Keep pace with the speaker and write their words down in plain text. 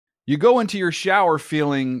You go into your shower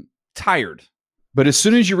feeling tired, but as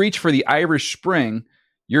soon as you reach for the Irish Spring,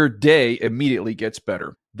 your day immediately gets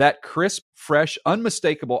better. That crisp, fresh,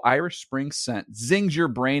 unmistakable Irish Spring scent zings your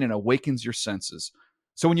brain and awakens your senses.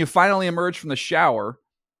 So when you finally emerge from the shower,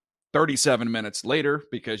 37 minutes later,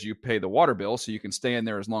 because you pay the water bill so you can stay in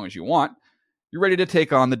there as long as you want, you're ready to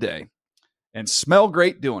take on the day. And smell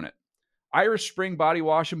great doing it. Irish Spring Body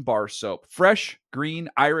Wash and Bar Soap. Fresh, green,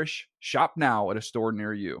 Irish. Shop now at a store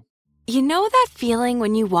near you. You know that feeling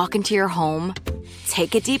when you walk into your home,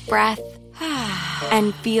 take a deep breath,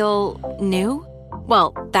 and feel new?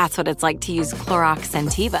 Well, that's what it's like to use Clorox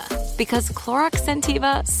Scentiva. Because Clorox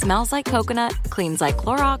Scentiva smells like coconut, cleans like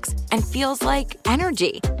Clorox, and feels like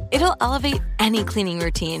energy. It'll elevate any cleaning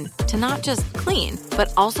routine to not just clean,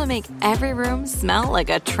 but also make every room smell like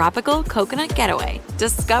a tropical coconut getaway.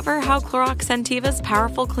 Discover how Clorox Scentiva's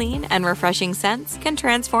powerful clean and refreshing scents can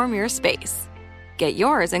transform your space. Get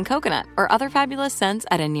yours in coconut or other fabulous scents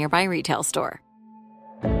at a nearby retail store.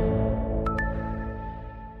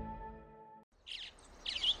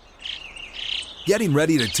 Getting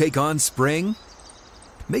ready to take on spring?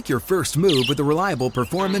 Make your first move with the reliable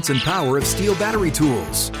performance and power of Steel battery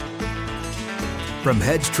tools. From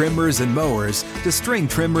hedge trimmers and mowers to string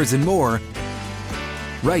trimmers and more,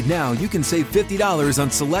 right now you can save $50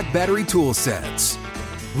 on select battery tool sets.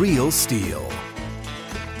 Real Steel.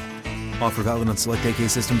 Offer valid on select AK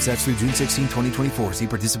system sets through June 16, 2024. See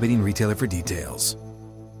participating retailer for details.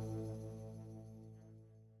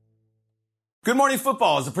 Good Morning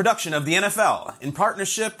Football is a production of the NFL in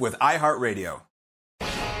partnership with iHeartRadio.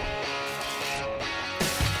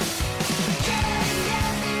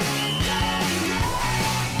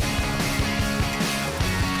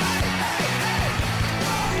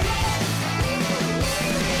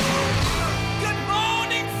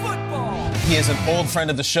 He is an old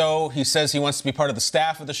friend of the show. He says he wants to be part of the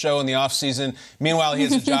staff of the show in the offseason. Meanwhile, he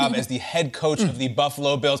has a job as the head coach of the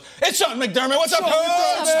Buffalo Bills. It's Sean McDermott. What's up,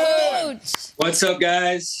 Coach? What's up,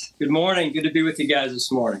 guys? Good morning. Good to be with you guys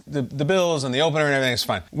this morning. The Bills and the opener and everything is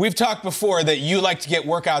fine. We've talked before that you like to get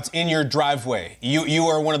workouts in your driveway. You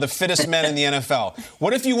are one of the fittest men in the NFL.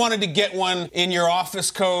 What if you wanted to get one in your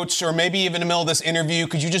office, Coach, or maybe even in the middle of this interview?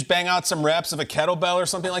 Could you just bang out some reps of a kettlebell or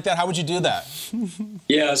something like that? How would you do that?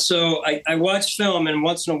 Yeah, so I watch film, and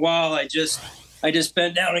once in a while I just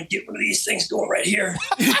bend down and get one of these things going right here.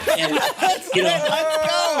 And, let's go.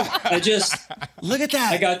 Look at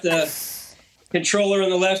that. I got the controller in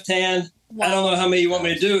the left hand. Wow. I don't know how many you want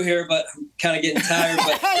me to do here, but I'm kind of getting tired.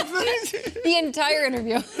 But the entire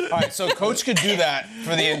interview. All right, so Coach could do that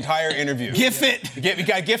for the entire interview. Gift it. You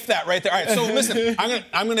got to gift that right there. All right, so listen,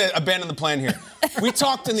 I'm gonna abandon the plan here. We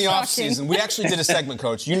talked in the offseason. We actually did a segment,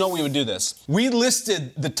 Coach. You know we would do this. We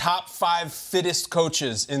listed the top 5 fittest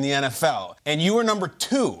coaches in the NFL, and you were number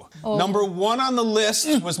 2. Oh. Number 1 on the list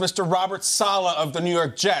was Mr. Robert Saleh of the New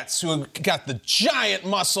York Jets, who got the giant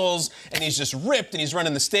muscles, and he's just ripped, and he's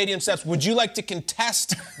running the stadium steps. Would you like to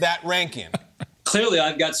contest that ranking? Clearly,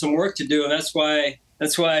 I've got some work to do, and that's why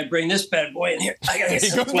I bring this bad boy in here. I got to get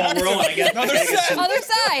some flow rolling.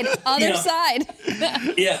 Other side.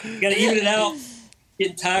 Yeah, got to even it out.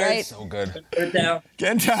 Getting tired. Right. So good. Put it down.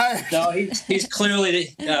 Getting tired. No, he's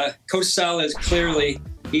clearly, Coach Saleh is clearly,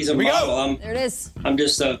 he's a model. There it is. I'm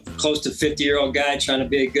just a close to 50-year-old guy trying to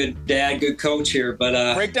be a good dad, good coach here.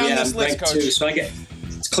 But break down this list, Coach. Too, so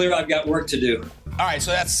it's clear I've got work to do. All right, so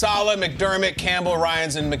that's Saleh, McDermott, Campbell,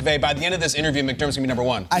 Ryans, and McVay. By the end of this interview, McDermott's going to be number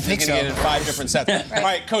 1. I think so. He's going to get in 5 different sets. Right. All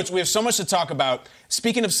right, Coach, we have so much to talk about.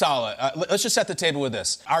 Speaking of Saleh, let's just set the table with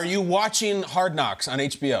this. Are you watching Hard Knocks on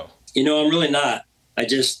HBO? I'm really not. I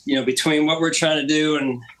just, between what we're trying to do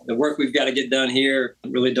and the work we've got to get done here, I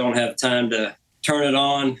really don't have time to turn it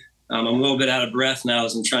on. I'm a little bit out of breath now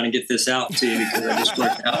as I'm trying to get this out to you because I just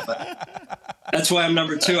worked out. But that's why I'm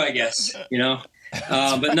number 2, I guess,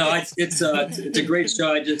 But no, it's a great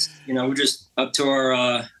show. We're just up to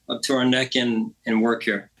our neck in work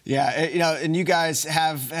here. Yeah, and you guys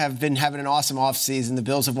have been having an awesome offseason. The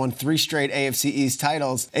Bills have won 3 straight AFC East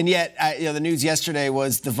titles. And yet, the news yesterday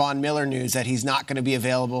was the Von Miller news that he's not going to be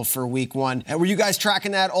available for week 1. And were you guys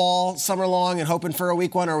tracking that all summer long and hoping for a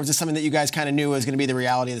week 1, or was this something that you guys kind of knew was going to be the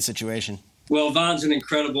reality of the situation? Well, Von's an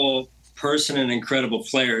incredible person and incredible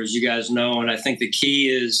player, as you guys know. And I think the key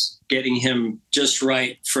is getting him just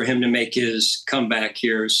right for him to make his comeback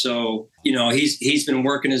here. So, he's been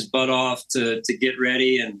working his butt off to get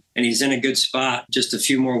ready, and he's in a good spot. Just a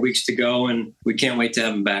few more weeks to go, and we can't wait to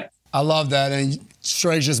have him back. I love that. And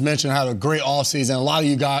Stray just mentioned had a great offseason. A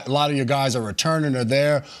lot of your guys are returning or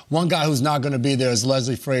there. One guy who's not going to be there is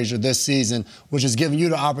Leslie Frazier this season, which is giving you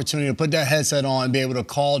the opportunity to put that headset on and be able to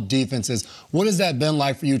call defenses. What has that been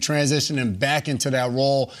like for you transitioning back into that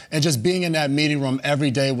role and just being in that meeting room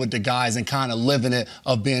every day with the guys and kind of living it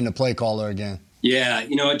of being the play caller again? Yeah,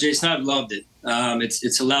 you know what, Jason, I've loved it.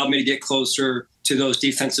 It's allowed me to get closer to those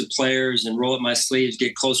defensive players and roll up my sleeves,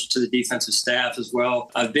 get closer to the defensive staff as well.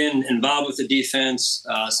 I've been involved with the defense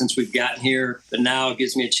since we've gotten here, but now it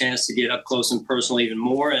gives me a chance to get up close and personal even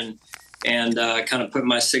more and kind of put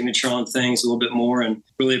my signature on things a little bit more, and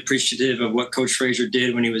really appreciative of what Coach Frazier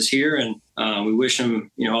did when he was here. And we wish him,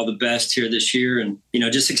 all the best here this year. And,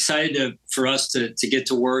 just excited for us to get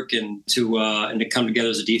to work and to come together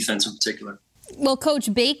as a defense in particular. Well,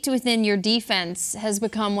 Coach, baked within your defense has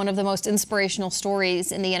become one of the most inspirational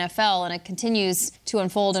stories in the NFL, and it continues to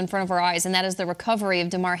unfold in front of our eyes, and that is the recovery of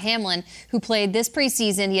Damar Hamlin, who played this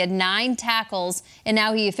preseason. He had 9 tackles, and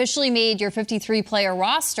now he officially made your 53-player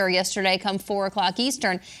roster yesterday come 4 o'clock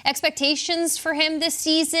Eastern. Expectations for him this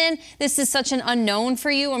season? This is such an unknown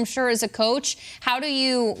for you, I'm sure, as a coach. How do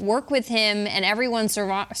you work with him and everyone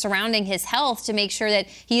surrounding his health to make sure that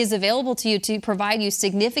he is available to you to provide you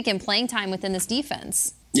significant playing time within this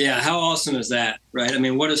defense? Yeah, how awesome is that, right? I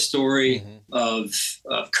mean, what a story of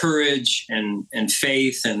courage and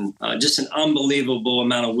faith and just an unbelievable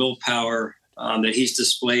amount of willpower that he's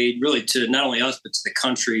displayed, really, to not only us, but to the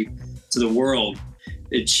country, to the world.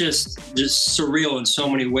 It's just surreal in so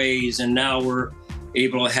many ways. And now we're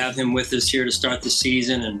able to have him with us here to start the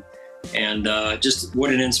season. And just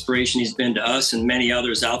what an inspiration he's been to us and many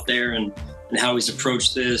others out there, and how he's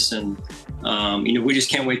approached this. And we just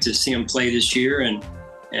can't wait to see him play this year and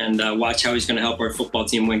watch how he's going to help our football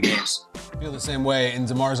team win games. I feel the same way, and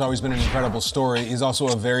Damar's always been an incredible story. He's also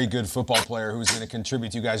a very good football player who's going to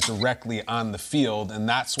contribute to you guys directly on the field, and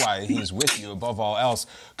that's why he's with you above all else.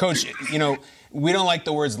 Coach, we don't like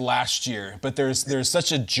the words last year, but there's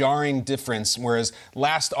such a jarring difference, whereas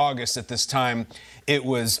last August at this time, it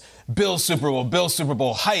was Bills Super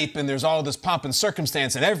Bowl hype, and there's all this pomp and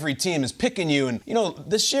circumstance, and every team is picking you. And,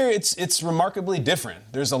 this year it's remarkably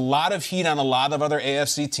different. There's a lot of heat on a lot of other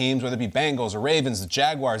AFC teams, whether it be Bengals or Ravens, the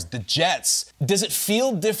Jaguars, the Jets. Does it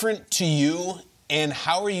feel different to you, and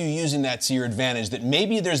how are you using that to your advantage, that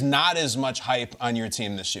maybe there's not as much hype on your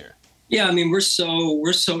team this year? Yeah, I mean, we're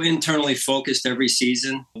so internally focused every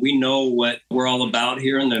season. We know what we're all about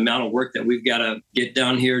here and the amount of work that we've got to get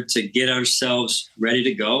done here to get ourselves ready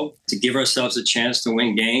to go, to give ourselves a chance to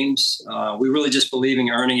win games. We really just believe in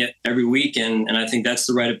earning it every week, and I think that's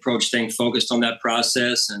the right approach, staying focused on that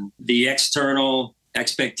process. And the external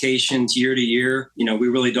expectations year to year, we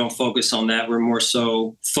really don't focus on that. We're more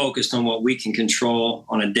so focused on what we can control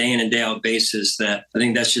on a day in and day out basis. That I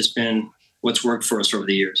think that's just been what's worked for us over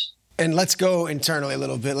the years. And let's go internally a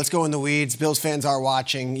little bit. Let's go in the weeds. Bills fans are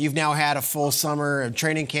watching. You've now had a full summer of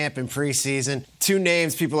training camp and preseason. 2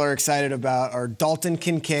 names people are excited about are Dalton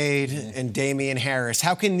Kincaid and Damian Harris.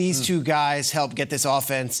 How can these 2 guys help get this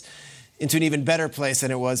offense into an even better place than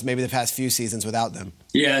it was maybe the past few seasons without them?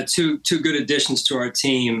 Yeah, two good additions to our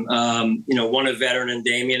team. One a veteran in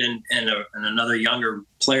Damian and another younger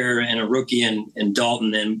player and a rookie in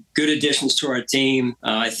Dalton, and good additions to our team.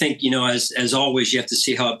 I think, as always, you have to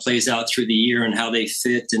see how it plays out through the year and how they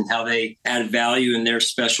fit and how they add value in their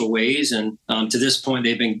special ways. And to this point,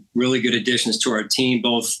 they've been really good additions to our team,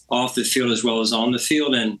 both off the field as well as on the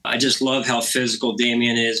field. And I just love how physical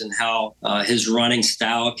Damian is and how his running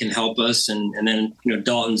style can help us. And then,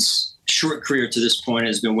 Dalton's short career to this point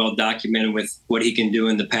has been well documented with what he can do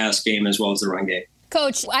in the pass game as well as the run game.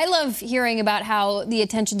 Coach, I love hearing about how the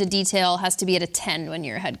attention to detail has to be at a 10 when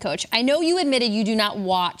you're a head coach. I know you admitted you do not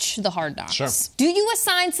watch the Hard Knocks. Sure. Do you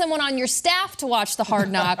assign someone on your staff to watch the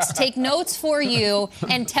Hard Knocks, take notes for you,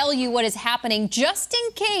 and tell you what is happening just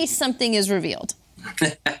in case something is revealed?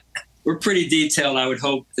 We're pretty detailed, I would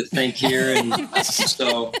hope to think here. And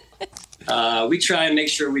so we try and make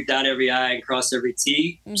sure we dot every I and cross every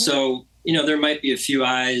T. Mm-hmm. So, there might be a few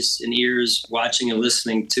eyes and ears watching and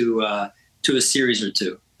listening to a series or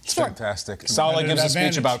 2. Fantastic. Saleh gives a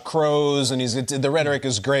speech about crows, and the rhetoric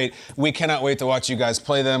is great. We cannot wait to watch you guys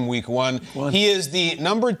play them week 1. He is the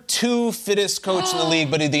number 2 fittest coach in the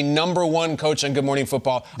league, but he's the number 1 coach on Good Morning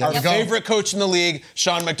Football. Our favorite coach in the league,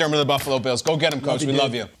 Sean McDermott of the Buffalo Bills. Go get him, Coach. We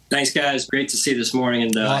love you. Thanks, guys. Great to see you this morning,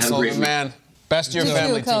 and have a great man. Best of your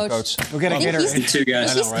family, too, Coach. We'll get her. You too,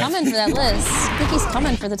 guys. He's coming for that list. I think he's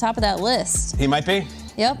coming for the top of that list. He might be.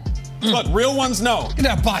 Yep. Look, real ones know. Look at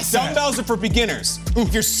that bicep. Dumbbells are for beginners.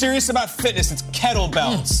 If you're serious about fitness, it's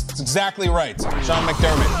kettlebells. That's exactly right. Sean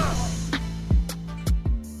McDermott.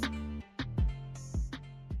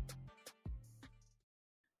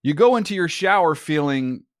 You go into your shower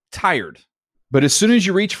feeling tired, but as soon as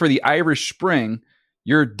you reach for the Irish Spring,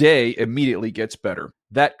 your day immediately gets better.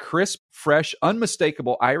 That crisp, fresh,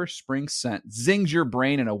 unmistakable Irish Spring scent zings your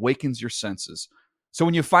brain and awakens your senses. So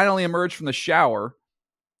when you finally emerge from the shower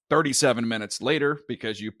 37 minutes later,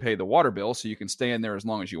 because you pay the water bill so you can stay in there as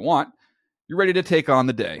long as you want, you're ready to take on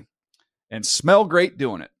the day and smell great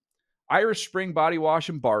doing it. Irish Spring Body Wash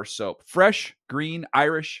and Bar Soap. Fresh, green,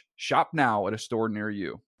 Irish. Shop now at a store near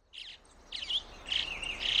you.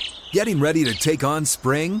 Getting ready to take on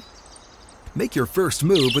spring? Make your first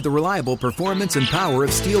move with the reliable performance and power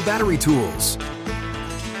of Steel battery tools.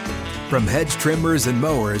 From hedge trimmers and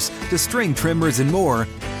mowers to string trimmers and more,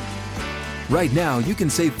 right now you can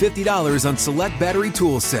save $50 on select battery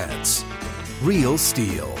tool sets. Real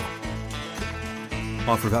Steel.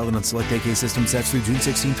 Offer valid on select AK system sets through June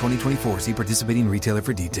 16, 2024. See participating retailer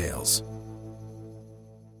for details.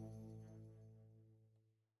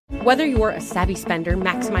 Whether you're a savvy spender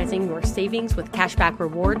maximizing your savings with cashback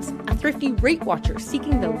rewards, a thrifty rate watcher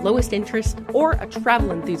seeking the lowest interest, or a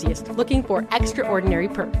travel enthusiast looking for extraordinary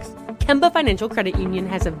perks, Kemba Financial Credit Union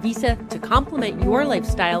has a visa to complement your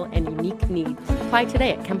lifestyle and unique needs. Apply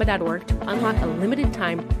today at Kemba.org to unlock a limited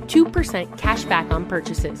time 2% cash back on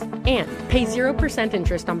purchases and pay 0%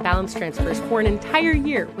 interest on balance transfers for an entire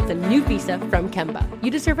year with a new visa from Kemba.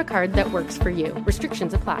 You deserve a card that works for you.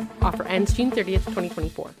 Restrictions apply. Offer ends June 30th,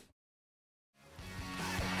 2024.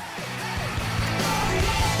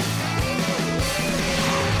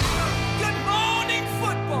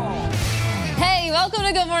 Welcome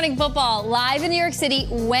to Good Morning Football, live in New York City,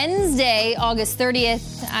 Wednesday, August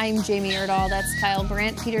 30th. I'm Jamie Erdahl. That's Kyle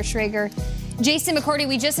Brandt, Peter Schrager, Jason McCourty.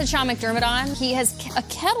 We just had Sean McDermott on. He has a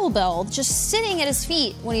kettlebell just sitting at his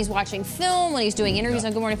feet when he's watching film, when he's doing interviews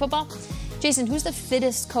on Good Morning Football. Jason, who's the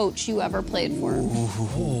fittest coach you ever played for?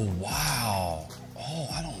 Oh, wow. Oh,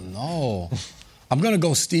 I don't know. I'm going to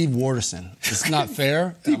go Steve Waterson. It's not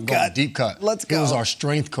fair. I'm going deep cut. Let's go. He was our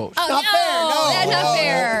strength coach. Oh, not fair. That's not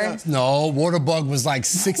fair. No, Waterbug was like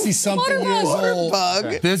 60-something years old.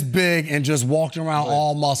 Waterbug. This big and just walking around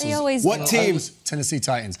all muscles. They always What do. team? Tennessee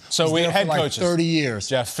Titans. So Was we there had for like coaches. 30 years.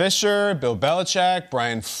 Jeff Fisher, Bill Belichick,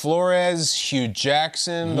 Brian Flores, Hugh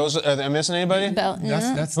Jackson. Those are I missing anybody?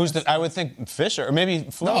 That's Who's the? I would think Fisher or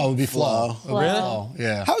maybe Flo. No, it would be Flo. Really? Oh,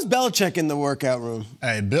 yeah. How's Belichick in the workout room?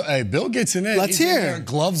 Hey, Bill gets in there. Let's He's in hear. there,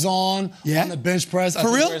 gloves on the bench press.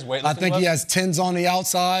 For real? I think he has 10s on the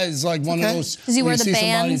outside. It's like one of those. Does he where wear you the see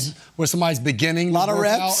band? where somebody's beginning A lot the of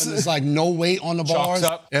workout reps. and it's like no weight on the Chalks bars.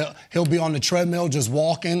 up. He'll be on the treadmill just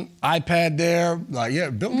walking, iPad there. Like, yeah,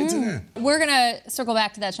 Bill gets in there. We're going to circle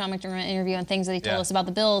back to that Sean McDermott interview and things that he told us about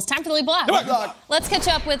the Bills. Time for the lead block. Let's catch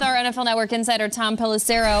up with our NFL Network insider, Tom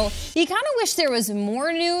Pelissero. You kind of wish there was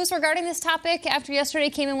more news regarding this topic after yesterday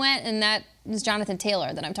came and went, and that is Jonathan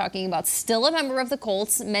Taylor that I'm talking about. Still a member of the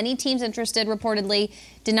Colts. Many teams interested, reportedly,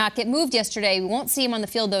 did not get moved yesterday. We won't see him on the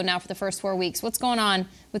field, though, now for the first 4 weeks. What's going on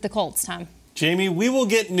with the Colts, Tom? Jamie, we will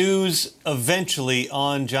get news eventually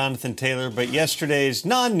on Jonathan Taylor, but yesterday's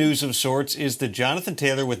non-news of sorts is that Jonathan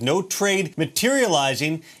Taylor, with no trade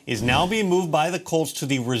materializing, is now being moved by the Colts to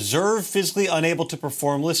the reserve physically unable to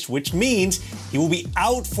perform list, which means he will be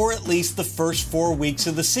out for at least the first 4 weeks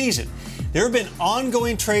of the season. There have been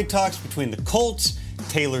ongoing trade talks between the Colts,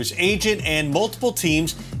 Taylor's agent, and multiple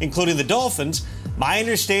teams, including the Dolphins. My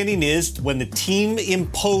understanding is when the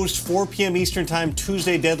team-imposed 4 p.m. Eastern Time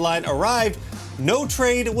Tuesday deadline arrived, no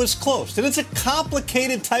trade was closed. And it's a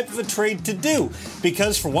complicated type of a trade to do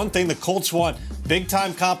because, for one thing, the Colts want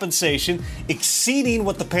big-time compensation exceeding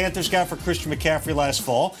what the Panthers got for Christian McCaffrey last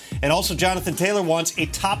fall. And also Jonathan Taylor wants a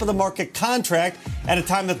top-of-the-market contract at a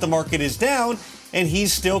time that the market is down, and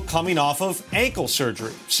he's still coming off of ankle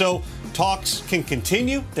surgery. So talks can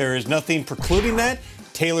continue. There is nothing precluding that.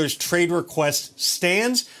 Taylor's trade request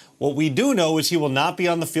stands. What we do know is he will not be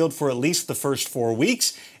on the field for at least the first 4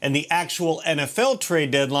 weeks, and the actual NFL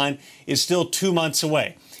trade deadline is still 2 months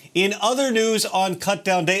away. In other news on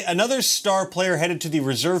cutdown day, another star player headed to the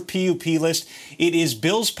reserve PUP list. It is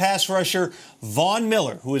Bills pass rusher Von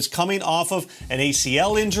Miller, who is coming off of an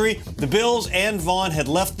ACL injury. The Bills and Von had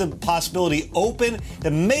left the possibility open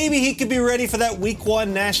that maybe he could be ready for that Week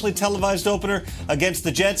 1 nationally televised opener against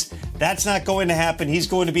the Jets. That's not going to happen. He's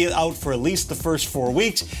going to be out for at least the first 4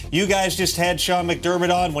 weeks. You guys just had Sean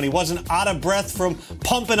McDermott on when he wasn't out of breath from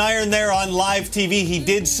pumping iron there on live TV. He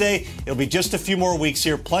did say it'll be just a few more weeks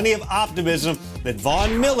here. Plenty of optimism that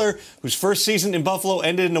Von Miller, whose first season in Buffalo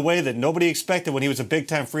ended in a way that nobody expected when he was a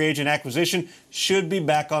big-time free agent acquisition, should be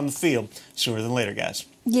back on the field sooner than later, guys.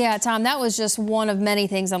 Yeah, Tom, that was just one of many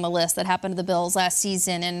things on the list that happened to the Bills last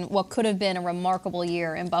season and what could have been a remarkable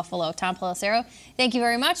year in Buffalo. Tom Pelissero, thank you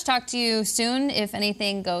very much. Talk to you soon if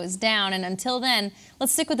anything goes down. And until then,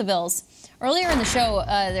 let's stick with the Bills. Earlier in the show,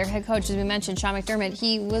 their head coach, as we mentioned, Sean McDermott,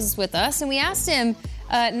 he was with us, and we asked him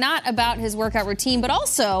not about his workout routine, but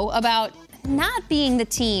also about not being the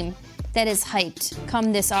team that is hyped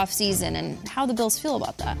come this offseason and how the Bills feel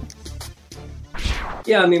about that.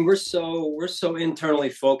 Yeah, I mean, we're so internally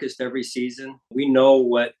focused every season. We know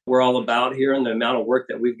what we're all about here and the amount of work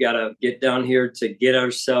that we've got to get down here to get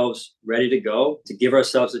ourselves ready to go, to give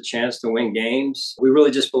ourselves a chance to win games. We really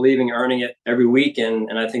just believe in earning it every week.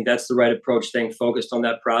 And I think that's the right approach, staying focused on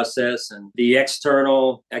that process. And the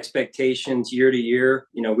external expectations year to year,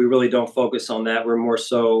 we really don't focus on that. We're more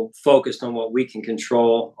so focused on what we can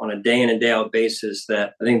control on a day in and day out basis.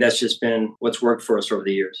 That I think that's just been what's worked for us over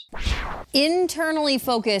the years. Internally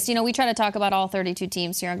focused. We try to talk about all 32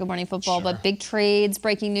 teams here on Good Morning Football, but big trades,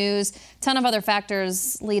 breaking news, ton of other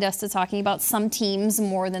factors lead us to talking about some teams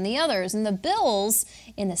more than the others. And the Bills,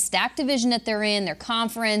 in the stacked division that they're in, their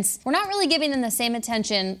conference, we're not really giving them the same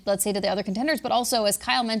attention, let's say, to the other contenders, but also, as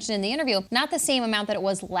Kyle mentioned in the interview, not the same amount that it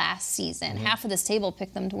was last season. Mm-hmm. Half of this table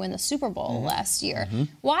picked them to win the Super Bowl last year. Mm-hmm.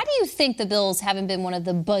 Why do you think the Bills haven't been one of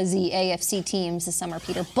the buzzy AFC teams this summer,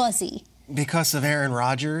 Peter? Buzzy. Because of Aaron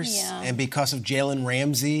Rodgers, and because of Jalen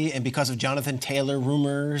Ramsey, and because of Jonathan Taylor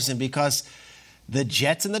rumors, and because the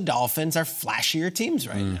Jets and the Dolphins are flashier teams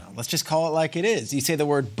right now. Let's just call it like it is. You say the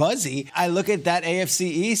word buzzy. I look at that AFC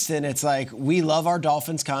East, and it's like, we love our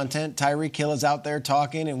Dolphins content. Tyreek Hill is out there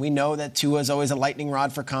talking, and we know that Tua is always a lightning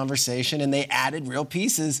rod for conversation, and they added real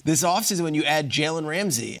pieces this offseason when you add Jalen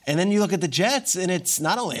Ramsey. And then you look at the Jets, and it's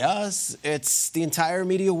not only us, it's the entire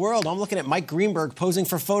media world. I'm looking at Mike Greenberg posing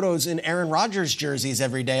for photos in Aaron Rodgers jerseys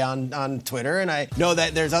every day on Twitter, and I know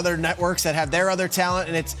that there's other networks that have their other talent,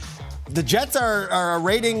 and it's the Jets are a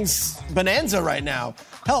ratings bonanza right now.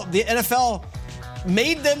 Hell, the NFL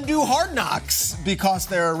made them do Hard Knocks because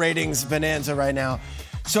they're a ratings bonanza right now.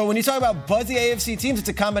 So when you talk about buzzy AFC teams, it's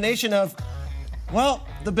a combination of, well,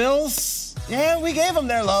 the Bills, we gave them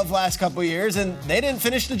their love last couple years, and they didn't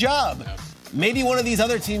finish the job. Maybe one of these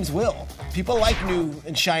other teams will. People like new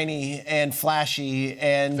and shiny and flashy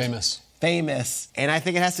and famous. And I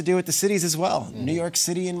think it has to do with the cities as well. Mm-hmm. New York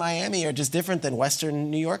City and Miami are just different than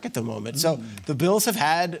Western New York at the moment. So the Bills have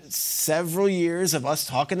had several years of us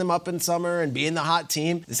talking them up in summer and being the hot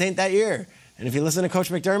team. This ain't that year. And if you listen to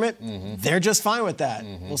Coach McDermott, they're just fine with that.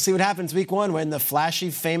 We'll see what happens week one when the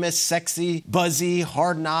flashy, famous, sexy, buzzy,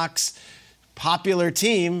 Hard Knocks, popular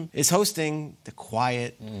team is hosting the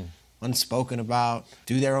quiet, unspoken about,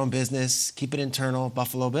 do their own business, keep it internal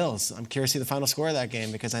Buffalo Bills. I'm curious to see the final score of that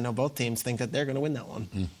game because I know both teams think that they're going to win that one.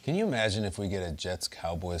 Can you imagine if we get a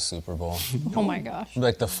Jets-Cowboys Super Bowl? Oh, my gosh.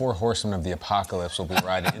 Like the four horsemen of the apocalypse will be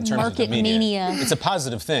riding in terms Market of the media. mania. It's a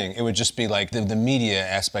positive thing. It would just be like the media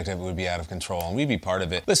aspect of it would be out of control, and we'd be part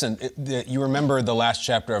of it. Listen, you remember the last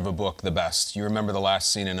chapter of a book the best. You remember the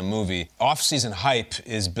last scene in a movie. Off-season hype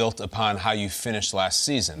is built upon how you finished last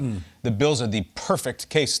season. The Bills are the perfect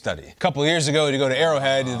case study. A couple of years ago, you go to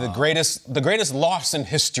Arrowhead, the greatest loss in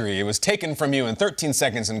history. It was taken from you in 13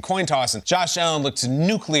 seconds in coin toss, and Josh Allen looked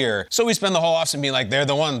nuclear. So we spend the whole offseason being like, they're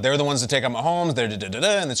the ones to take out Mahomes,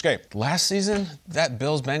 and it's great. Last season, that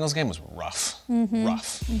Bills-Bengals game was rough.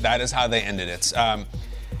 Rough. That is how they ended it.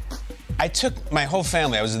 I took my whole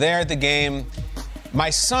family. I was there at the game. My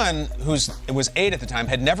son, who was 8 at the time,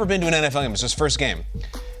 had never been to an NFL game. It was his first game.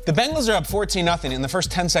 The Bengals are up 14-0 in the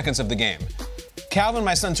first 10 seconds of the game. Calvin,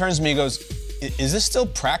 my son, turns to me, he goes, is this still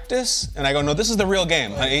practice? And I go, no, this is the real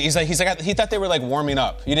game. He's like, he thought they were like warming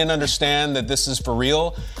up. He didn't understand that this is for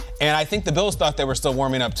real. And I think the Bills thought they were still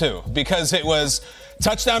warming up too, because it was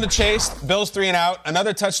touchdown to Chase, Bills 3 and out,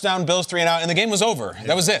 another touchdown, Bills 3 and out, and the game was over.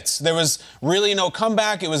 That was it. There was really no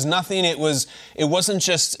comeback. It was nothing. It wasn't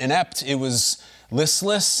just inept. It was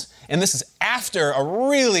listless. And this is after a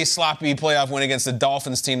really sloppy playoff win against the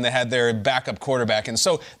Dolphins team that had their backup quarterback. And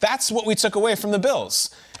so that's what we took away from the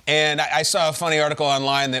Bills. And I saw a funny article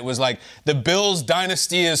online that was like, the Bills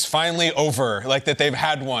dynasty is finally over, like that they've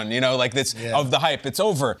had one, like this of the hype. It's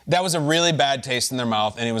over. That was a really bad taste in their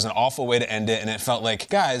mouth, and it was an awful way to end it. And it felt like,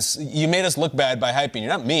 guys, you made us look bad by hyping you.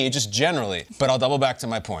 Not me, just generally. But I'll double back to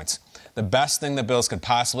my points. The best thing the Bills could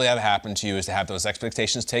possibly have happen to you is to have those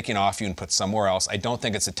expectations taken off you and put somewhere else. I don't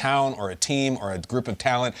think it's a town or a team or a group of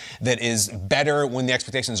talent that is better when the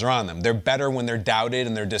expectations are on them. They're better when they're doubted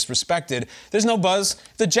and they're disrespected. There's no buzz.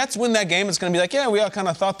 If the Jets win that game, it's going to be like, yeah, we all kind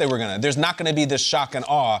of thought they were going to. There's not going to be this shock and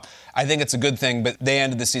awe. I think it's a good thing, but they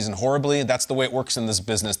ended the season horribly. That's the way it works in this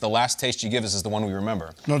business. The last taste you give us is the one we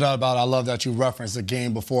remember. No doubt about it. I love that you referenced the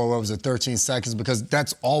game before where it was 13 seconds because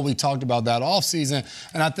that's all we talked about that offseason.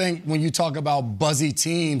 And I think when you talk about buzzy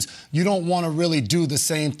teams, you don't want to really do the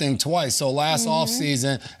same thing twice. So last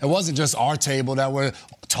offseason, it wasn't just our table that were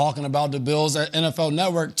talking about the Bills at NFL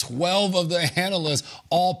Network. 12 of the analysts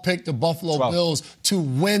all picked the Buffalo Bills to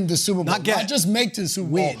win the Super Bowl. Not just make the Super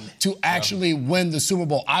Bowl, to actually win the Super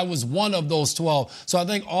Bowl. I was one of those 12. So I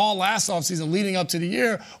think all last offseason leading up to the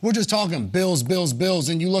year, we're just talking Bills, Bills, Bills.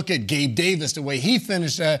 And you look at Gabe Davis, the way he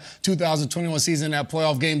finished that 2021 season, that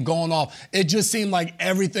playoff game going off, it just seemed like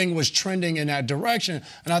everything was trending in that direction.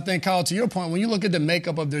 And I think, Kyle, to your point, when you look at the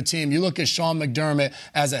makeup of their team, you look at Sean McDermott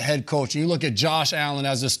as a head coach, and you look at Josh Allen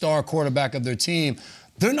as the star quarterback of their team,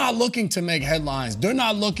 they're not looking to make headlines. They're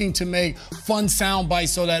not looking to make fun sound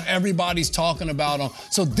bites so that everybody's talking about them.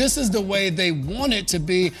 So this is the way they want it to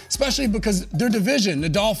be, especially because their division, the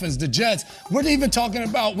Dolphins, the Jets, we're even talking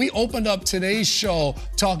about, we opened up today's show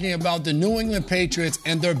talking about the New England Patriots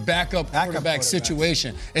and their backup quarterback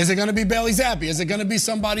situation. Is it going to be Bailey Zappi? Is it going to be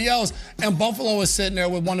somebody else? And Buffalo is sitting there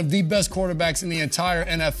with one of the best quarterbacks in the entire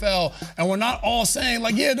NFL. And we're not all saying,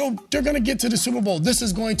 like, yeah, they're going to get to the Super Bowl. This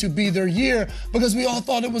is going to be their year, because we all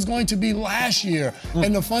thought it was going to be last year.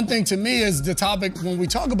 And the fun thing to me is the topic when we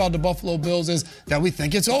talk about the Buffalo Bills is that we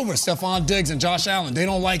think it's over. Stephon Diggs and Josh Allen, they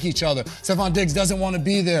don't like each other. Stephon Diggs doesn't want to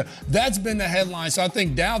be there. That's been the headline. So I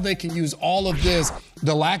think now they can use all of this,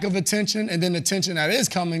 the lack of attention and then the attention that is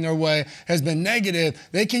coming their way has been negative.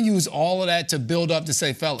 They can use all of that to build up to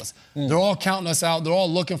say, fellas, they're all counting us out. They're all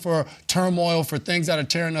looking for turmoil, for things that are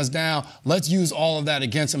tearing us down. Let's use all of that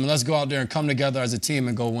against them, and let's go out there and come together as a team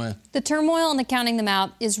and go win. The turmoil and the counting them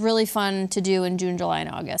out is really fun to do in June, July, and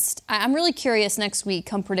August. I'm really curious next week,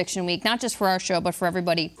 come prediction week, not just for our show, but for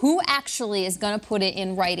everybody, who actually is going to put it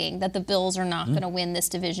in writing that the Bills are not going to win this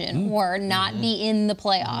division or not be in the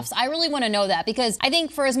playoffs. I really want to know that, because I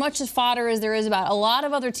think for as much as fodder as there is about a lot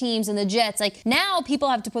of other teams and the Jets, like, now people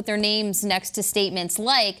have to put their names next to statements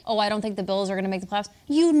like, oh, I don't think the Bills are going to make the playoffs.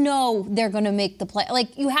 You know they're going to make the play.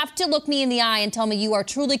 Like, you have to look me in the eye and tell me you are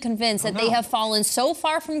truly convinced that they have fallen so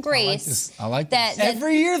far from grace. I like this.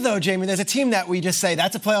 Every year, though, Jamie, there's a team that we just say,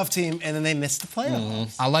 that's a playoff team, and then they miss the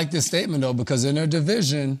playoffs. I like this statement, though, because in their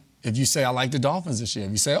division, if you say, I like the Dolphins this year,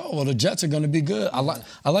 if you say, oh, well, the Jets are going to be good, I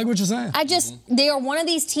like what you're saying. They are one of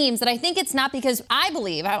these teams that I think it's not because, I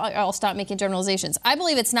believe, I'll stop making generalizations. I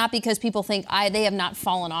believe it's not because people think they have not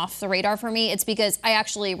fallen off the radar for me. It's because I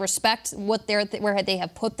actually respect where they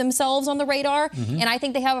have put themselves on the radar. And I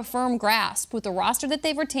think they have a firm grasp with the roster that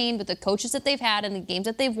they've retained, with the coaches that they've had, and the games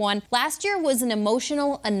that they've won. Last year was an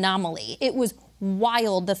emotional anomaly. It was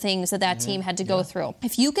wild, the things that team had to go through.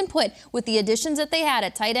 If you can put, with the additions that they had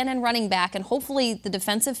at tight end and running back, and hopefully the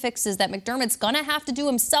defensive fixes that McDermott's going to have to do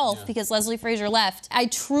himself because Leslie Frazier left, I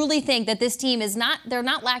truly think that this team they're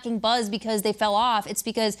not lacking buzz because they fell off. It's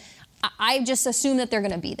because I just assume that they're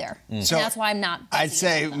going to be there. So that's why I'm not. I'd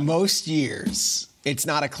say most years it's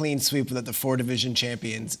not a clean sweep that the 4 division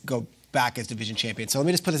champions go back as division champions. So let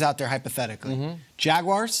me just put this out there hypothetically.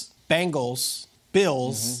 Jaguars, Bengals,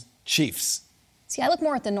 Bills, Chiefs. See, I look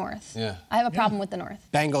more at the North. I have a problem with the North.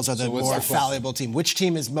 Bengals are the more fallible team. Which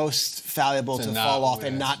team is most fallible to fall off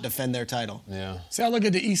and not defend their title? See, I look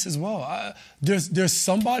at the East as well. There's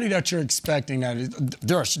somebody that you're expecting that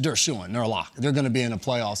they're shooing. They're a lock. They're going to be in the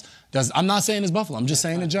playoffs. I'm not saying it's Buffalo. I'm just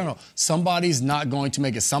saying in general. Somebody's not going to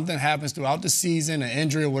make it. Something happens throughout the season, an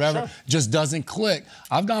injury or whatever, just doesn't click.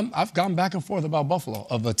 I've gone back and forth about Buffalo,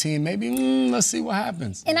 of a team maybe, let's see what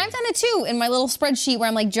happens. And I've done it too in my little spreadsheet where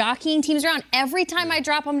I'm like jockeying teams around. Every time I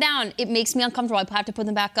drop them down, it makes me uncomfortable. I have to put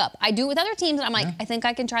them back up. I do it with other teams, and I'm like, I think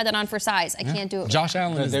I can try that on for size. I can't do it. Josh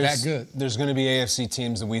Allen is that good. There's going to be AFC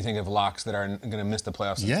teams that we think of locks that are going to miss the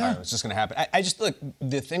playoffs entirely. It's just going to happen. I just look,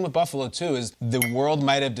 the thing with Buffalo too is the world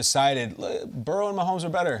might have decided Burrow and Mahomes are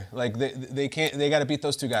better. Like they got to beat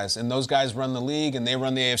those two guys, and those guys run the league and they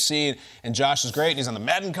run the AFC. And Josh is great, and he's on the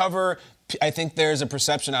Madden cover. I think there's a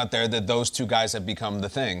perception out there that those two guys have become the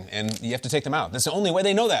thing, and you have to take them out. That's the only way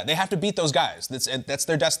they know that. They have to beat those guys. That's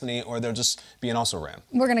their destiny, or they'll just being also ran.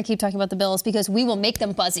 We're going to keep talking about the Bills because we will make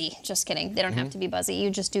them buzzy. Just kidding. They don't have to be buzzy. You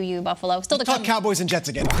just do you, Buffalo. Still to talk come. Cowboys and Jets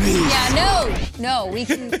again. No. We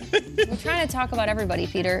can. We're trying to talk about everybody,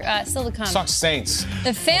 Peter. Still to come. Talk Saints.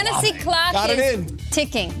 The fantasy clock is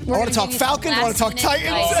ticking. I want to talk Falcons. I want to talk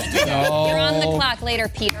Titans. You're on the clock later,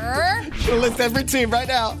 Peter. We'll list every team right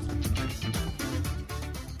now.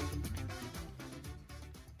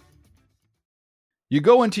 You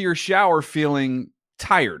go into your shower feeling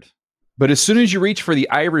tired, but as soon as you reach for the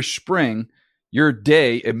Irish Spring, your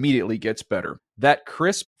day immediately gets better. That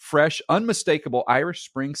crisp, fresh, unmistakable Irish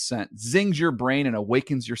Spring scent zings your brain and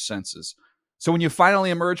awakens your senses. So when you finally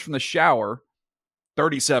emerge from the shower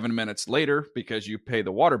 37 minutes later, because you pay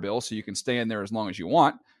the water bill so you can stay in there as long as you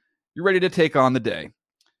want, you're ready to take on the day.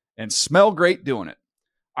 And smell great doing it.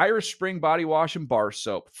 Irish Spring Body Wash and Bar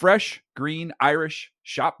Soap. Fresh, green, Irish.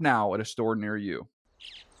 Shop now at a store near you.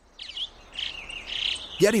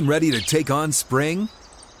 Getting ready to take on spring?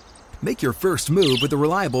 Make your first move with the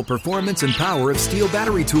reliable performance and power of Steel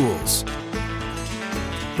battery tools.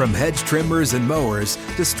 From hedge trimmers and mowers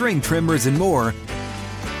to string trimmers and more,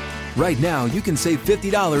 right now you can save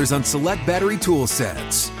 $50 on select battery tool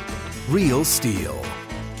sets. Real Steel.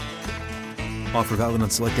 Offer valid on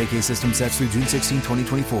select AK system sets through June 16,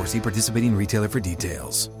 2024. See participating retailer for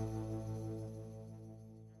details.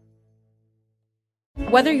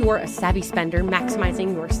 Whether you're a savvy spender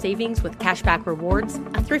maximizing your savings with cashback rewards,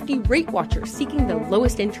 a thrifty rate watcher seeking the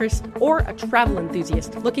lowest interest, or a travel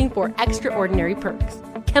enthusiast looking for extraordinary perks,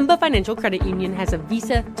 Kemba Financial Credit Union has a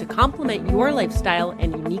visa to complement your lifestyle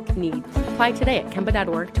and unique needs. Apply today at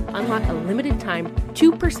Kemba.org to unlock a limited-time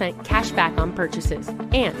 2% cash back on purchases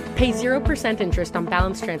and pay 0% interest on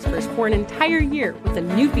balance transfers for an entire year with a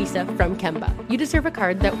new visa from Kemba. You deserve a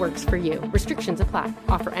card that works for you. Restrictions apply.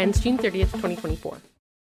 Offer ends June 30th, 2024.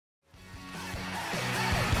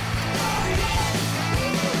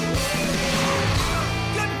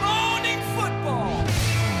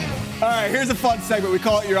 All right, here's a fun segment. We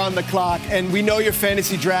call it You're on the Clock, and we know your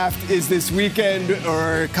fantasy draft is this weekend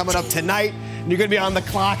or coming up tonight, and you're going to be on the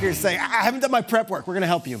clock. You're saying, I haven't done my prep work. We're going to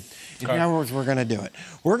help you. In other words, we're going to do it.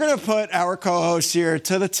 We're going to put our co-host here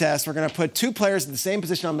to the test. We're going to put two players in the same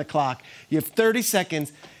position on the clock. You have 30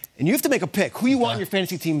 seconds, and you have to make a pick who you want on your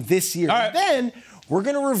fantasy team this year. All right. Then we're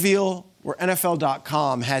going to reveal where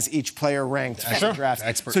NFL.com has each player ranked for the draft.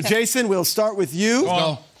 Expert. So, Jason, we'll start with you.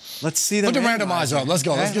 Go. Let's see the Put the randomizer up. Let's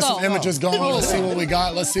go. Let's get some images going. Let's see what we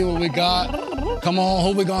got. Come on.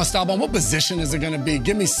 Who we going to stop on? What position is it going to be?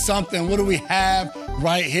 Give me something. What do we have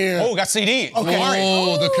right here? Oh, we got CD. Okay.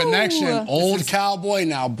 Oh, the connection. Old Cowboy,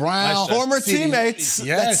 now Brown. Former teammates.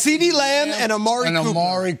 Yes. That's CD Lamb and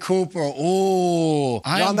Amari Cooper. Ooh.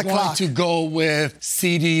 I'm going to go with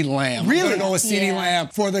CD Lamb. Really? I'm going to go with CD Lamb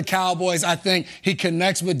for the Cowboys. I think he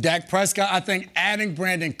connects with Dak Prescott. I think adding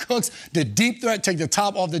Brandon Cooks, the deep threat, take the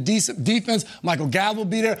top off the defense. Michael Gallup will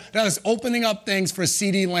be there. That is opening up things for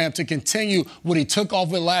CD Lamb to continue what he took off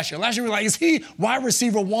with last year. Last year, we were like, is he wide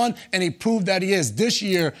receiver one? And he proved that he is. This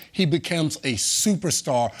year, he becomes a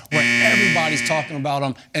superstar where everybody's talking about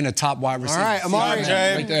him in the top wide receiver. All right, Amari.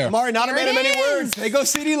 Right there. Amari, not a man of many words. They go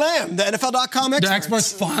CD Lamb, the NFL.com experts. The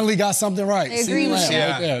experts finally got something right. They agree with you.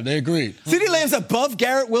 Right there. They agreed. CD Lamb's above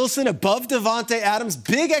Garrett Wilson, above Devontae Adams.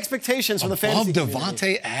 Big expectations from the fantasy Above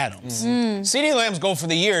community. Devontae Adams. CD Lamb's goal for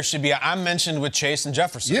the year should be I'm mentioned with Chase and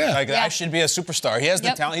Jefferson. Yeah. I should be a superstar. He has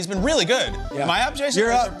the talent. He's been really good. Yeah. Am I up, Jason?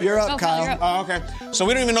 You're up, Kyle. You're up. Oh, okay. So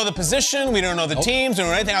we don't even know the position. We don't know the teams. We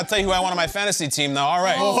don't know anything. I'll tell you who I want on my fantasy team now. All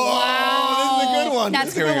right. Oh, wow. This is a good one.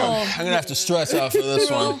 That's Here we go. cool. I'm going to have to stress out for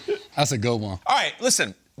this one. That's a good one. All right,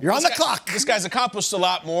 listen. You're on the clock. This guy's accomplished a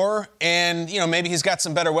lot more, and, maybe he's got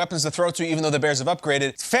some better weapons to throw to, even though the Bears have upgraded.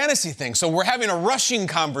 It's a fantasy thing, so we're having a rushing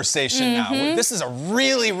conversation now. This is a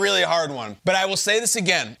really, really hard one. But I will say this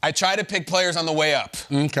again. I try to pick players on the way up.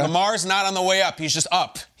 Okay. Lamar's not on the way up. He's just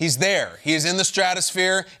up. He's there. He is in the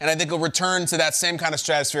stratosphere, and I think he'll return to that same kind of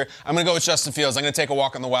stratosphere. I'm going to go with Justin Fields. I'm going to take a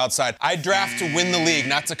walk on the wild side. I draft to win the league,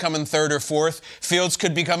 not to come in third or fourth. Fields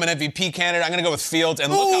could become an MVP candidate. I'm going to go with Fields,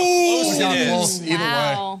 and look how close it is. Either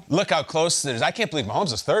way. Look how close it is. I can't believe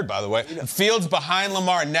Mahomes is third, by the way. Fields behind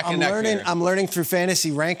Lamar, neck and neck here. I'm learning through fantasy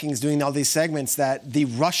rankings, doing all these segments, that the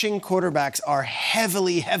rushing quarterbacks are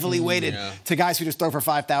heavily weighted to guys who just throw for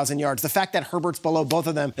 5,000 yards. The fact that Herbert's below both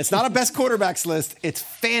of them, it's not a best quarterbacks list, it's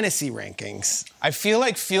fantasy rankings. I feel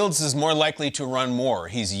like Fields is more likely to run more.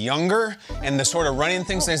 He's younger, and the sort of running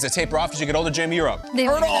things to taper off as you get older. Jamie, you're up. They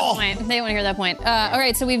want to hear that point. All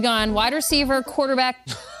right, so we've gone wide receiver, quarterback.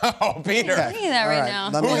 Oh, Peter. I'm looking at that right now.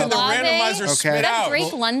 Who did the randomizer spit out?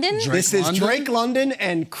 Drake London? This is Drake London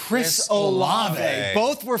and Chris Olave.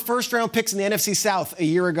 Both were first-round picks in the NFC South a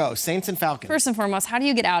year ago, Saints and Falcons. First and foremost, how do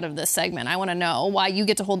you get out of this segment? I want to know why you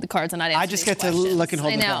get to hold the cards and not answer I just these get to look and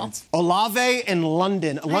hold the cards. Olave and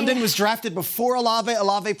London. London was drafted before Olave.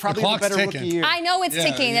 Olave probably had a better rookie year. I know it's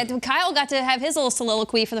ticking. Kyle got to have his little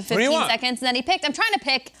soliloquy for the 15 seconds, and then he picked. I'm trying to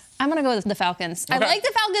pick I'm going to go with the Falcons. Okay. I like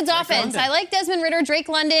the Falcons offense. I like Desmond Ridder, Drake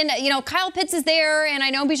London. Kyle Pitts is there, and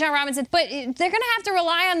I know Bijan Robinson. But they're going to have to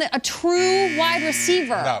rely on a true wide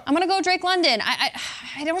receiver. No. I'm going to go Drake London.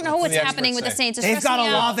 I don't know what's happening with the Saints. They've got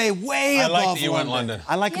Olave way above London. I like that you went London.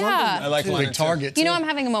 I like London. I like London, big target, too. I'm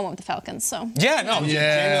having a moment with the Falcons, so. Yeah, no.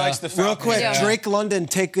 Yeah. Jamie likes the Falcons. Real quick, Drake London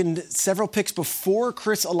taken several picks before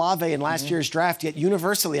Chris Olave in last year's draft, yet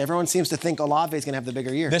universally everyone seems to think Olave is going to have the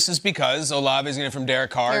bigger year. This is because Olave is going to from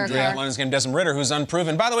Derek Carr, Drake London's going to Desmond Ridder, who's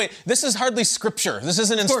unproven. By the way, this is hardly scripture. This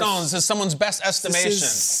isn't in stone. This is someone's best estimation. This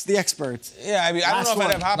is the experts. Yeah, I don't know if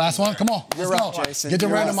I'd have Hopkins. Last one, come on. You're up, Jason. Get the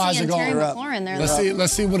randomizer going. There,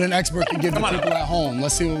 Let's see what an expert can give the people at home.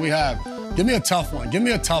 Let's see what we have. Give me a tough one.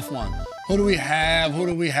 Who do we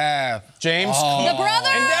have? James the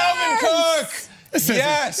brothers! And Dalvin Cook!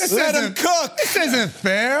 Yes, let him cook. This isn't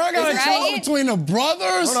fair. I got to choose between the brothers.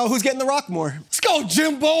 I don't know who's getting the rock more. Let's go,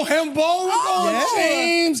 Jimbo, Hembo. We're going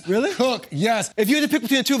James. Really? Cook, yes. If you had to pick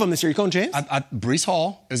between the two of them this year, you going James? Breece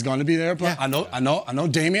Hall is going to be there. But I know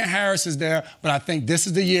Damian Harris is there, but I think this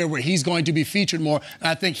is the year where he's going to be featured more. And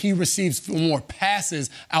I think he receives more passes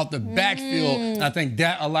out the backfield. And I think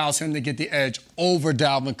that allows him to get the edge over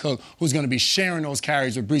Dalvin Cook, who's going to be sharing those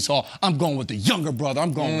carries with Breece Hall. I'm going with the younger brother.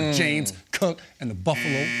 I'm going with James Cook and the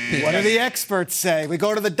Buffalo Bills. What do the experts say? We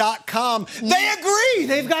go to the .com. They agree.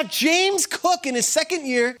 They've got James Cook in his second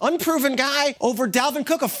year, unproven guy, over Dalvin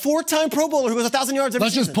Cook, a 4-time Pro Bowler who has 1,000 yards every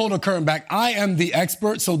season. Let's just pull the curtain back. I am the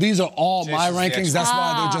expert, so these are all my rankings. That's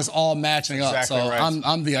why they're just all matching up. So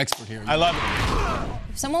I'm the expert here. I love it.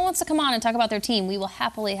 If someone wants to come on and talk about their team, we will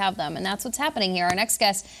happily have them. And that's what's happening here. Our next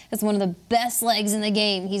guest is one of the best legs in the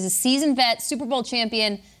game. He's a seasoned vet, Super Bowl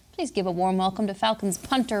champion. Please give a warm welcome to Falcons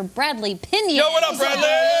punter Bradley Pinion. Yo, what up,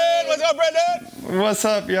 Bradley? What's up, Bradley? What's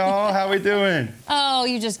up, y'all? How we doing? Oh,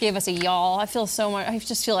 you just gave us a y'all. I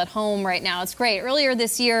just feel at home right now. It's great. Earlier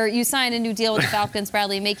this year, you signed a new deal with the Falcons,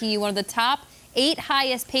 Bradley, making you one of the top 8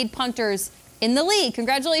 highest paid punters in the league.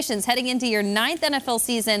 Congratulations, heading into your 9th NFL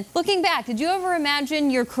season. Looking back, did you ever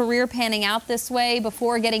imagine your career panning out this way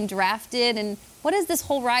before getting drafted? And what has this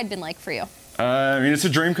whole ride been like for you? It's a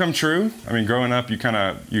dream come true. Growing up,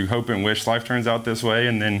 you hope and wish life turns out this way,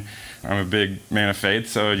 and then I'm a big man of faith,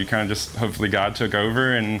 so you kind of just, hopefully God took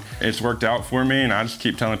over, and it's worked out for me, and I just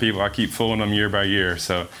keep telling people I keep fooling them year by year,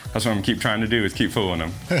 so that's what I'm keep trying to do is keep fooling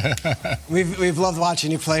them. We've loved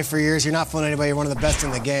watching you play for years. You're not fooling anybody. You're one of the best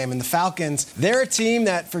in the game. And the Falcons, they're a team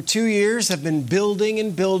that for 2 years have been building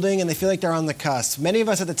and building, and they feel like they're on the cusp. Many of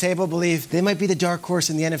us at the table believe they might be the dark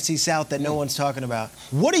horse in the NFC South that no one's talking about.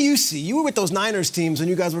 What do you see? You were with those Niners teams when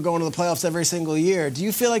you guys were going to the playoffs every single year. Do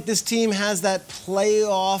you feel like this team has that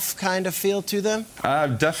playoff kind of feel to them?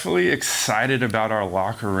 I'm definitely excited about our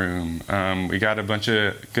locker room. We got a bunch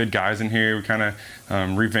of good guys in here. We kind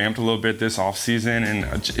of revamped a little bit this offseason,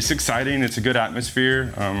 and it's exciting. It's a good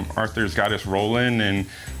atmosphere. Arthur's got us rolling, and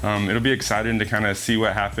it'll be exciting to kind of see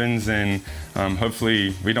what happens, and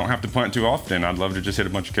hopefully we don't have to punt too often. I'd love to just hit a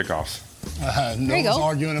bunch of kickoffs. No one's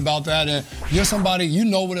arguing about that. And you're somebody, you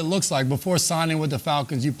know what it looks like. Before signing with the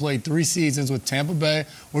Falcons, you played 3 seasons with Tampa Bay,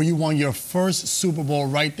 where you won your first Super Bowl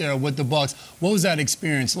right there with the Bucs. What was that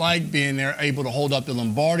experience like, being there, able to hold up the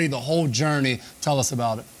Lombardi, the whole journey? Tell us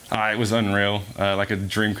about it. It was unreal, like a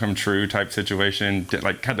dream come true type situation.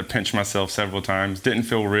 Had to pinch myself several times. Didn't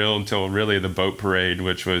feel real until really the boat parade,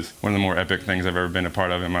 which was one of the more epic things I've ever been a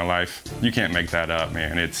part of in my life. You can't make that up,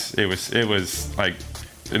 man. It was like,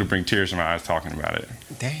 it'll bring tears to my eyes talking about it.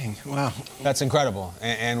 Dang, wow. That's incredible.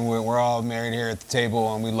 And we're all married here at the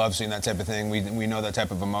table, and we love seeing that type of thing. We know that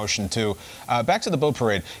type of emotion, too. Back to the boat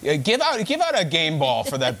parade. Give out a game ball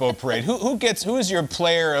for that boat parade. Who is your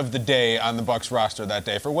player of the day on the Bucs roster that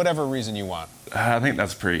day, for whatever reason you want? I think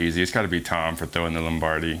that's pretty easy. It's got to be Tom for throwing the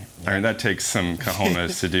Lombardi. That takes some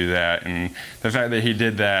cojones to do that. And the fact that he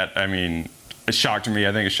did that, it shocked me.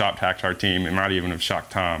 I think it shocked our team. It might even have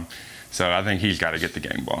shocked Tom. So I think he's got to get the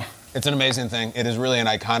game ball. It's an amazing thing. It is really an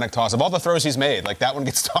iconic toss. Of all the throws he's made, that one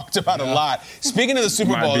gets talked about a lot. Speaking of the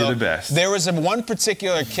Super Bowl, though, there was one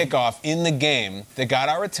particular kickoff in the game that got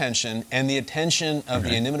our attention and the attention of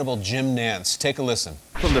the inimitable Jim Nantz. Take a listen.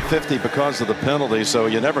 From the 50 because of the penalty, so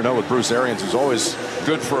you never know with Bruce Arians, who's always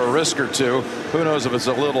good for a risk or two. Who knows if it's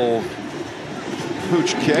a little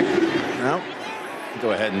pooch kick? No.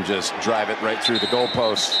 Go ahead and just drive it right through the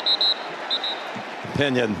goalposts.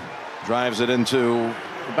 Pinion drives it into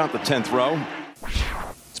about the 10th row.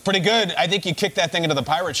 It's pretty good. I think you kicked that thing into the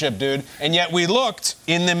pirate ship, dude. And yet we looked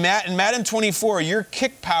in Madden 24, your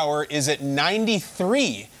kick power is at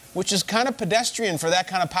 93, which is kind of pedestrian for that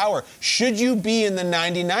kind of power. Should you be in the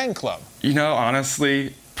 99 club?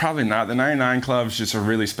 Honestly, Probably not. The 99 Club is just a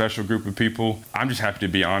really special group of people. I'm just happy to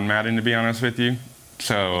be on Madden, to be honest with you.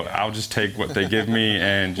 So I'll just take what they give me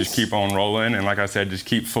and just keep on rolling. And like I said, just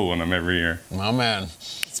keep fooling them every year. Oh, man.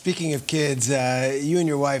 Speaking of kids, you and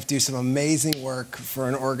your wife do some amazing work for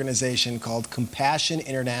an organization called Compassion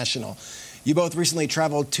International. You both recently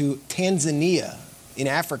traveled to Tanzania in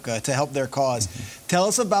Africa to help their cause. Tell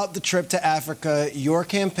us about the trip to Africa, your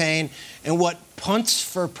campaign, and what Punts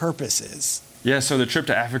for Purpose is. Yeah, so the trip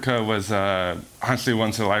to Africa was honestly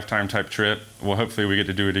once-in-a-lifetime type trip. Well, hopefully we get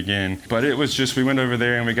to do it again. But it was just, we went over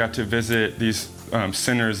there and we got to visit these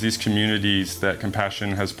centers, these communities that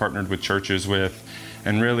Compassion has partnered with churches with,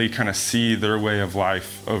 and really kind of see their way of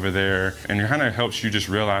life over there. And it kind of helps you just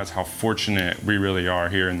realize how fortunate we really are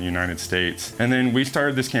here in the United States. And then we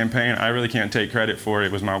started this campaign. I really can't take credit for it.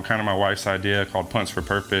 It was kind of my wife's idea, called Punts for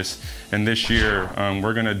Purpose. And this year,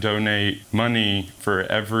 we're gonna donate money for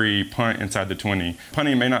every punt inside the 20.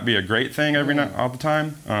 Punting may not be a great thing all the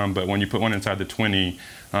time, but when you put one inside the 20,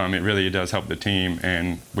 it really does help the team.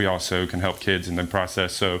 And we also can help kids in the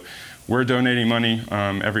process. So we're donating money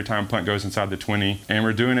every time punt goes inside the 20, and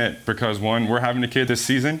we're doing it because, one, we're having a kid this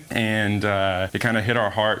season, and it kind of hit our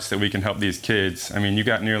hearts that we can help these kids. I mean, you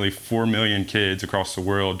got nearly 4 million kids across the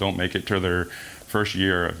world don't make it to their first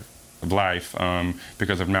year of life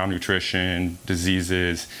because of malnutrition,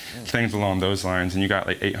 diseases, things along those lines, and you got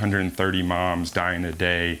like 830 moms dying a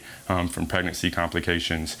day from pregnancy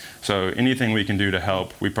complications. So anything we can do to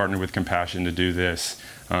help, we partner with Compassion to do this.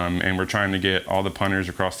 And we're trying to get all the punters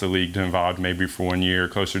across the league to involved maybe for 1 year,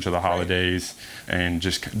 closer to the holidays, and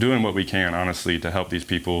just doing what we can, honestly, to help these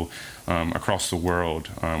people across the world,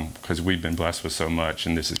 because we've been blessed with so much,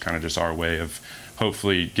 and this is kind of just our way of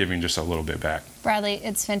hopefully giving just a little bit back. Bradley,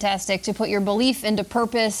 it's fantastic. To put your belief into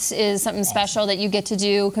purpose is something special that you get to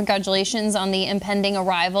do. Congratulations on the impending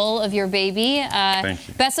arrival of your baby. Thank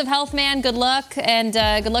you. Best of health, man. Good luck, and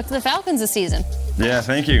good luck to the Falcons this season. Yeah,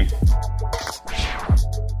 thank you.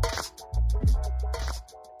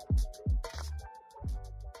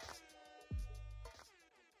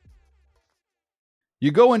 You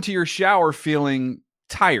go into your shower feeling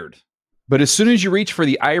tired, but as soon as you reach for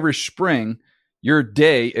the Irish Spring, your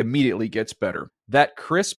day immediately gets better. That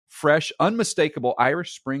crisp, fresh, unmistakable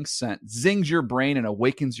Irish Spring scent zings your brain and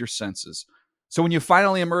awakens your senses. So when you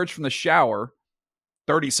finally emerge from the shower,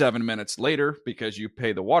 37 minutes later, because you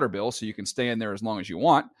pay the water bill so you can stay in there as long as you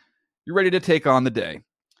want, you're ready to take on the day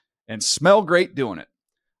and smell great doing it.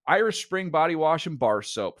 Irish Spring Body Wash and Bar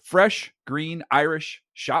Soap. Fresh, green, Irish.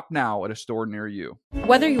 Shop now at a store near you.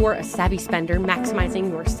 Whether you're a savvy spender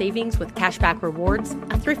maximizing your savings with cashback rewards,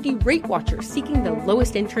 a thrifty rate watcher seeking the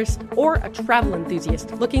lowest interest, or a travel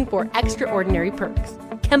enthusiast looking for extraordinary perks,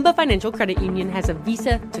 Kemba Financial Credit Union has a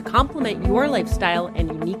visa to complement your lifestyle and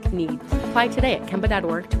unique needs. Apply today at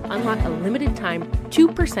Kemba.org to unlock a limited time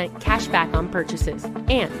 2% cash back on purchases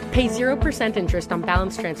and pay 0% interest on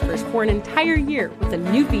balance transfers for an entire year with a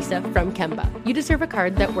new visa from Kemba. You deserve a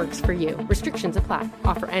card that works for you. Restrictions apply.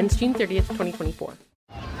 Offer ends June 30th, 2024.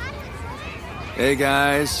 Hey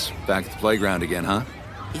guys, back at the playground again, huh?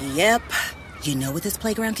 Yep. You know what this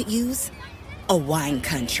playground could use? A wine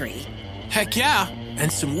country. Heck yeah,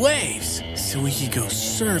 and some waves so we could go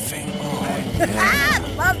surfing. Oh,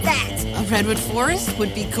 yeah. Love that. A redwood forest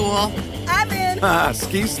would be cool. I'm in.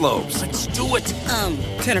 Ski slopes. Let's do it.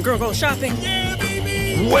 Can a girl go shopping? Yeah,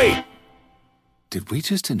 baby. Wait. Did we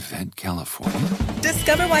just invent California?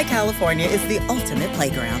 Discover why California is the ultimate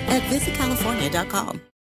playground at visitcalifornia.com.